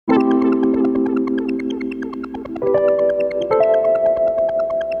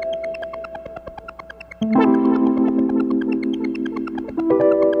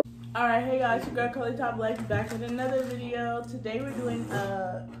It's your girl Coley Top Lex back with another video. Today we're doing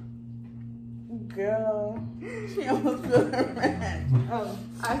girl. She almost spilled her ranch. Oh,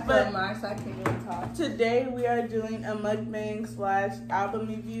 I spilled mine, so I can't even talk. Today we are doing a mukbang / album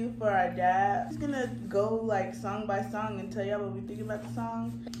review for our dad. He's gonna go like song by song and tell y'all what we think about the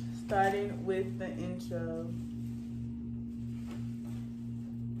song. Starting with the intro.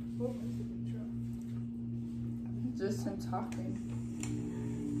 What was the intro? Just him talking.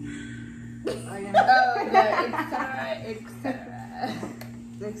 Oh, yeah.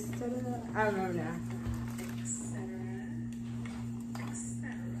 etc. I remember now.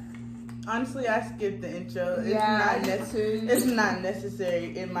 Honestly, I skipped the intro. It's not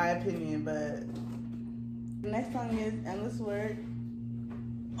necessary in my opinion, but the next song is Endless Word.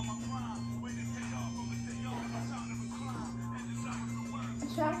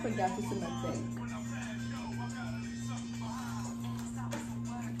 I forgot to sing that thing.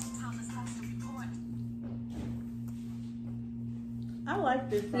 I like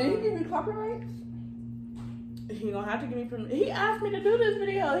this song. Did he give me copyrights? He gonna have to give me permission. He asked me to do this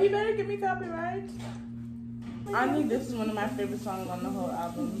video. He better give me copyrights. I think this is one of my favorite songs on the whole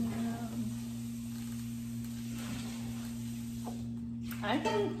album. I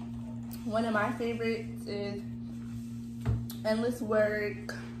think one of my favorites is Endless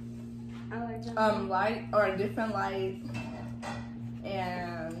Work. I like that. Light or a Different Light.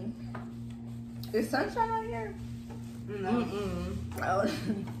 And is Sunshine on here? No. Oh,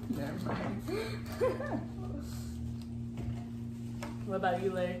 never mind. What about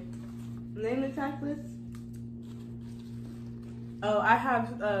you, Lay? Name the track list. Oh, I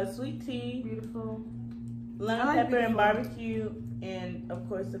have sweet tea, Beautiful, lemon pepper and barbecue, and of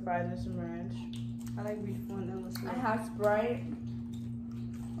course the fries and some ranch. I like Beautiful and Endless Work. I have Sprite,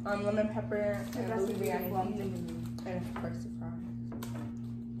 lemon pepper, and blueberry and of course the fries.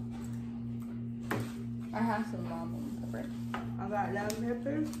 I have some lemon pepper. I got lemon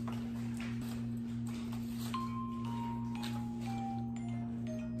pepper.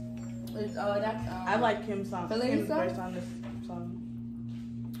 That's I like Kim's song. Kim's song? verse on this song.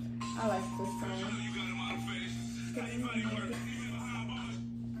 I like this song.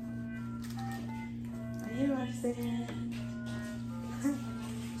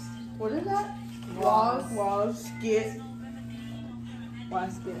 What is that? Walls, skit.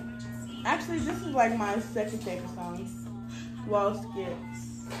 Walls, skit. Actually, this is like my second favorite song. Walls, skit.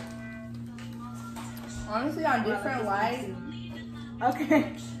 Honestly, on Different Light.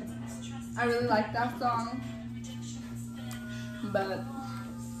 Okay. I really like that song, but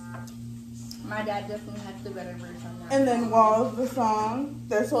my dad definitely has the better version on that. And then Walls the song.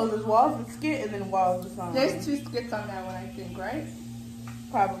 There's Walls the skit, and then Walls the song. There's 2 skits on that one, I think, right?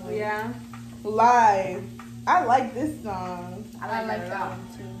 Probably. Yeah. Live. I like this song. I like that one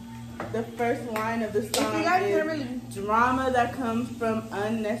too. The first line of the song is drama that comes from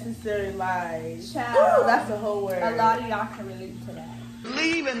unnecessary lies. Child. Ooh, that's a whole word. A lot of y'all can relate to that.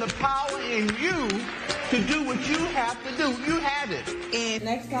 Believe in the power in you to do what you have to do. You have it. And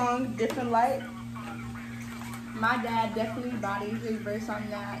next song, Different Light. My dad definitely bodied his verse on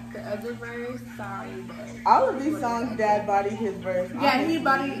that. The other verse, sorry, but all of these songs, Dad bodied his verse. Yeah,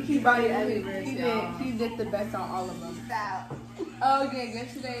 honestly. he bodied every verse. He did the best on all of them. Oh yeah,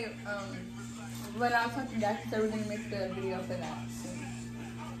 yesterday, when I was talking to Dad, he said we're gonna make the video for that.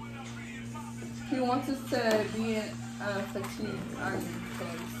 He wants us to be in fatigue army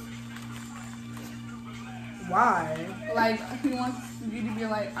clothes. Why? Like he wants you to be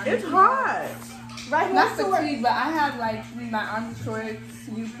like. It's hot. Right, not fatigue, but I have like my army shorts,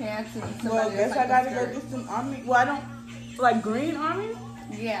 new pants, and stuff. Well, guess I gotta go get some army. Well, I don't like green army.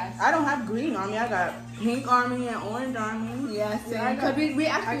 Yeah. I don't have green army. I got pink army and orange army. Yeah, because we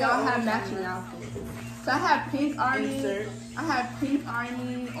actually all have matching outfits. So I have pink army. Insert. I have pink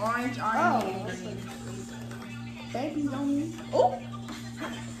army, orange army, and green. Babies on me. Oh.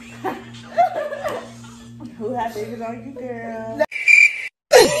 Who had babies on you, girl?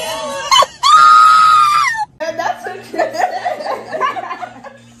 That's what you said.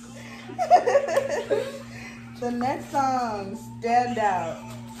 The next song, Stand Out.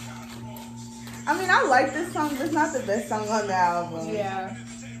 I mean, I like this song, but it's not the best song on the album. Yeah.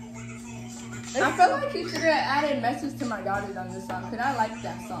 I feel like he should have added Message to My Daughters on this song, because I like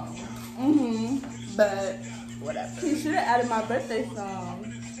that song. But whatever. He should have added my birthday song.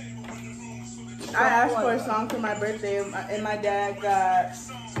 I asked for a song for my birthday, and my dad got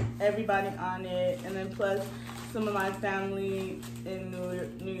everybody on it, and then plus some of my family in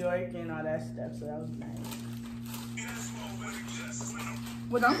New York and all that stuff, so that was nice.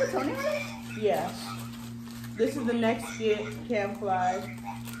 Was Uncle Tony on it? Yeah. This is the next skit, Camouflage.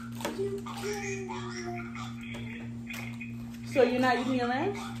 So you're not eating your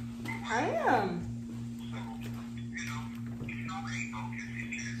ranch? I am.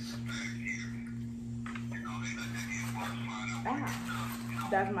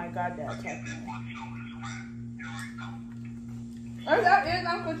 That's my goddad talking. Oh, that is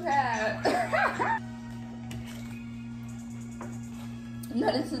Uncle Chad.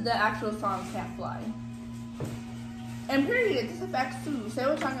 No, this is the actual song, Can't Fly. And period, this affects too. Say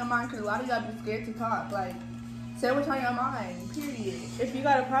what's on your mind, because a lot of y'all be scared to talk. Like, say what's on your mind, period. If you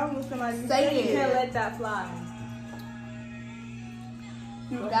got a problem with somebody, say it. You can't let that fly.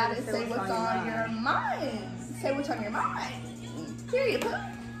 You gotta say what's on your mind. Say what's on your mind. Period.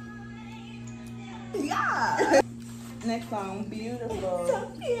 Yeah. Next song, Beautiful.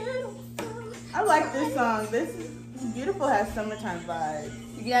 So beautiful. I like this song. This is Beautiful, has summertime vibes.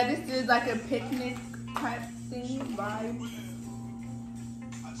 Yeah, this is like a picnic type thing vibe.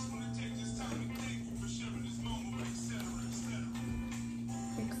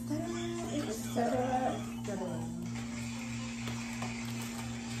 Etc.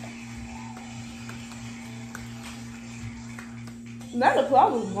 That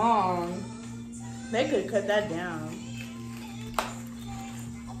applause was long. They could cut that down.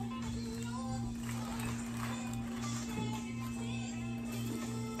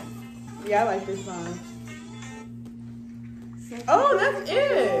 Yeah, I like this song. Oh, that's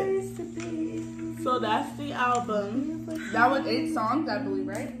it. So that's the album. That was 8 songs, I believe,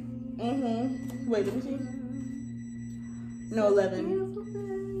 right? Wait, let me see. No,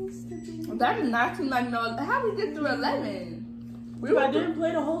 11. That did not seem like no. How we get through 11? I didn't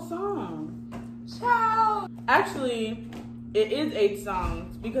play the whole song. Child. Actually, it is 8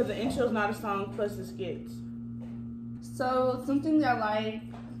 songs because the intro's not a song plus the skits. So something I like,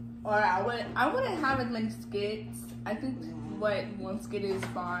 or I wouldn't have as many skits. I think one skit is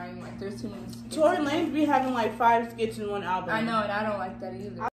fine. Like there's too many skits. Tory Lanez be having like 5 skits in one album. I know, and I don't like that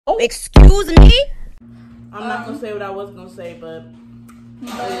either. Oh, excuse me? I'm not gonna say what I was gonna say, but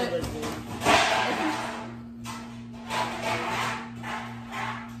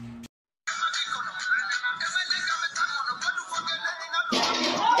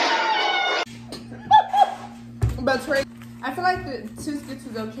But Trey, I feel like the 2 skits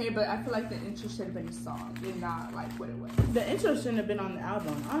was okay, but I feel like the intro should have been a song and not like what it was. The intro shouldn't have been on the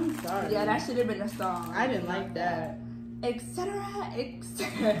album. I'm sorry. Yeah, that should have been a song. I didn't like that. Etc. It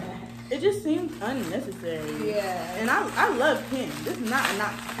just seems unnecessary. Yeah. And I love Kim. This is not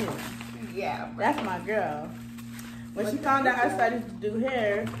Kim. Yeah. That's my girl. When she found out I started to do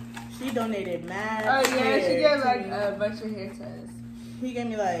hair, she donated mad. Oh yeah, hair she gave to like me. a bunch of hair tests. He gave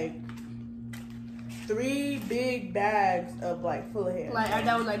me like 3 big bags of like full of hair. Like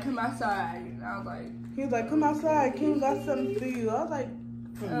I was like, come outside. And I was like, He was like, come outside, Kim got something for you. I was like,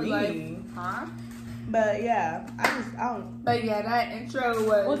 for me? like, huh? But yeah, I don't. But yeah, that intro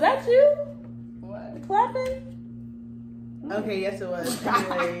was. Was that you? What? Clapping? Okay, yes it was.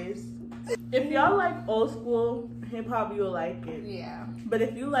 Anyways. If y'all like old school hip hop, you'll like it. Yeah. But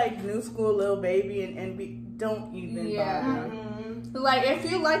if you like new school Lil Baby and NB, don't even bother. Like if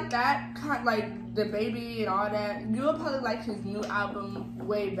you like that kind, like the Baby and all that, you will probably like his new album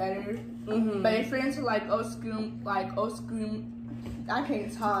way better. But if you're into like old school, I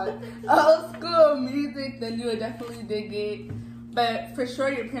can't talk, old school music, then you would definitely dig it. But for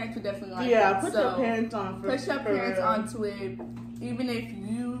sure, your parents would definitely like it. Yeah, put your parents on. Put your parents onto it, even if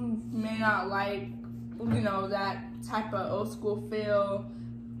you may not like, that type of old school feel.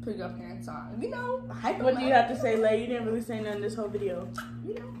 Put your parents on. Hype them What do you up. have to say, Lay? You didn't really say nothing this whole video.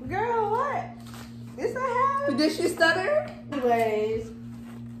 Girl, what? Yes, I have. Did she stutter? Anyways,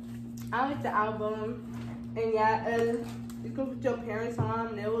 I like the album, and yeah, you can put your parents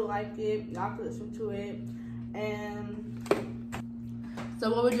on; they will like it. Y'all can listen to it, and So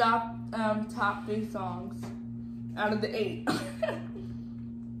what would y'all top 3 songs out of the 8?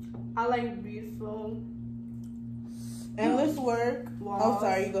 I like Beautiful. Endless Work. Walls. Oh,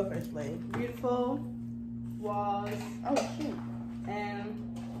 sorry, you go first, Lay. Beautiful, Walls, Oh shoot.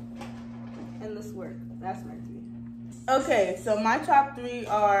 and Endless Work. That's my 3. Okay, so my top 3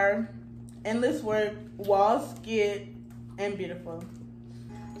 are Endless Work, Walls, Skid, and Beautiful.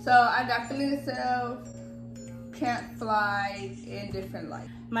 So I got Feeling Yourself, Can't Fly, and Different Life.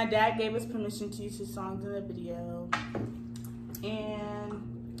 My dad gave us permission to use his songs in the video. And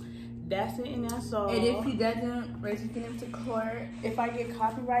that's it, and that's all. And if he doesn't, we're taking him to court. If I get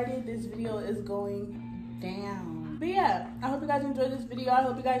copyrighted, this video is going down. But yeah, I hope you guys enjoyed this video. I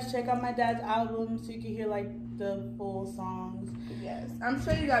hope you guys check out my dad's album so you can hear like the full songs. Yes, I'm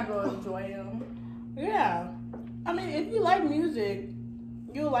sure you guys will enjoy them. Yeah, I mean, if you like music,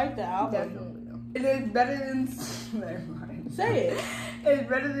 You like the album. Definitely. It is better than... Say it. It's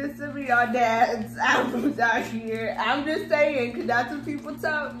better than some of y'all dad's albums out here. I'm just saying, because that's what people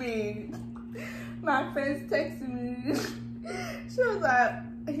told me. My friends texted me. She was like,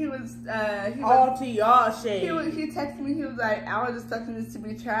 he was all to y'all shade. He texted me, he was like, I was expecting this to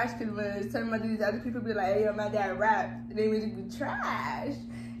be trash, because when some of these other people be like, hey, yo, my dad rap, they really be trash.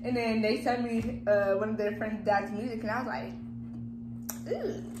 And then they sent me one of their friends' dad's music, and I was like,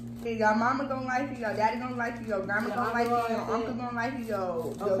 ew. And your mama gonna like you, your daddy gonna like you, your grandma gonna like you, your uncle gonna like you,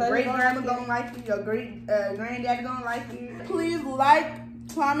 your great grandma gonna like you, your great granddaddy gonna like you. Please like,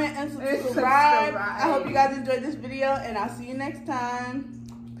 comment, and subscribe. I hope you guys enjoyed this video, and I'll see you next time.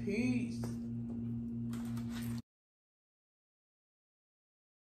 Peace.